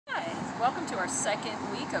Welcome to our second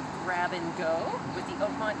week of Grab and Go with the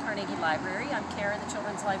Oakmont Carnegie Library. I'm Karen, the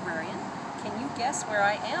Children's Librarian. Can you guess where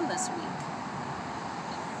I am this week?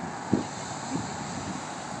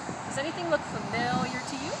 Does anything look familiar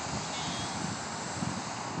to you?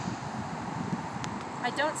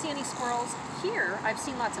 I don't see any squirrels here. I've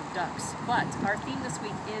seen lots of ducks, but our theme this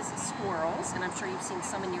week is squirrels, and I'm sure you've seen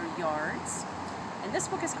some in your yards. And this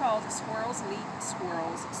book is called Squirrels Leap,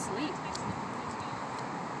 Squirrels Sleep.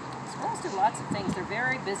 Squirrels do lots of things. They're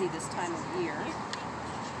very busy this time of year.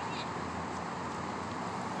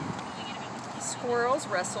 Squirrels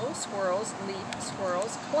wrestle, squirrels leap,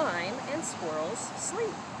 squirrels climb, and squirrels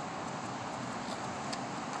sleep.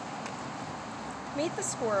 Meet the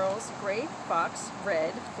squirrels, gray, fox,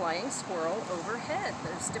 red, flying squirrel overhead.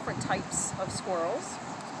 There's different types of squirrels.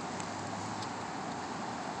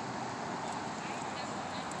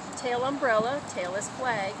 Tail umbrella, tailless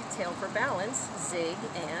flag, tail for balance, zig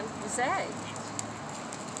and zag.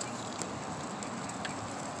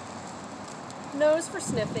 Nose for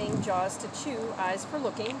sniffing, jaws to chew, eyes for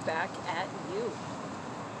looking back at you.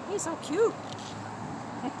 He's so cute.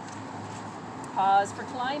 Paws for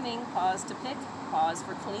climbing, paws to pick, paws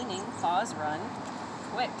for cleaning, paws run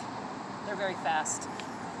quick. They're very fast.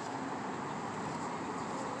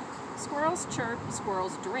 Squirrels chirp,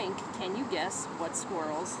 squirrels drink. Can you guess what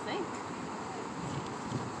squirrels think?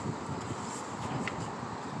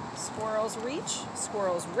 Squirrels reach,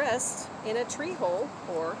 squirrels rest in a tree hole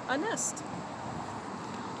or a nest.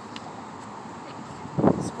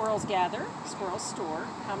 Squirrels gather, squirrels store.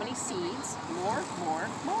 How many seeds? More, more,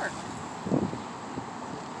 more.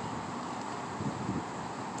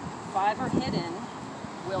 5 are hidden.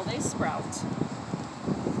 Will they sprout?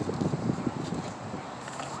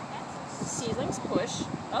 Seedlings push,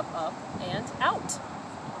 up, up, and out.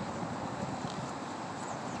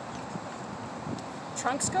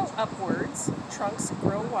 Trunks go upwards, trunks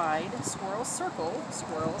grow wide, squirrels circle,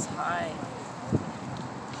 squirrels hide.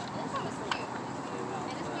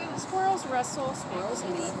 Squirrels wrestle, squirrels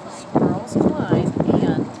leap, squirrels climb,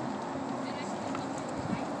 and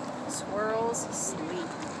squirrels sleep.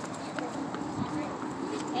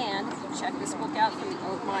 And check this book out from the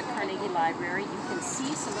Oakmont Carnegie Library. You can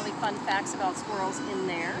see some really fun facts about squirrels in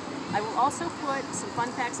there. I will also put some fun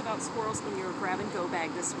facts about squirrels in your grab and go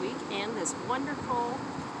bag this week, and this wonderful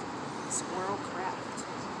squirrel craft.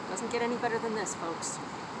 Doesn't get any better than this, folks.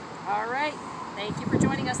 All right, thank you for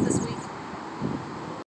joining us this week.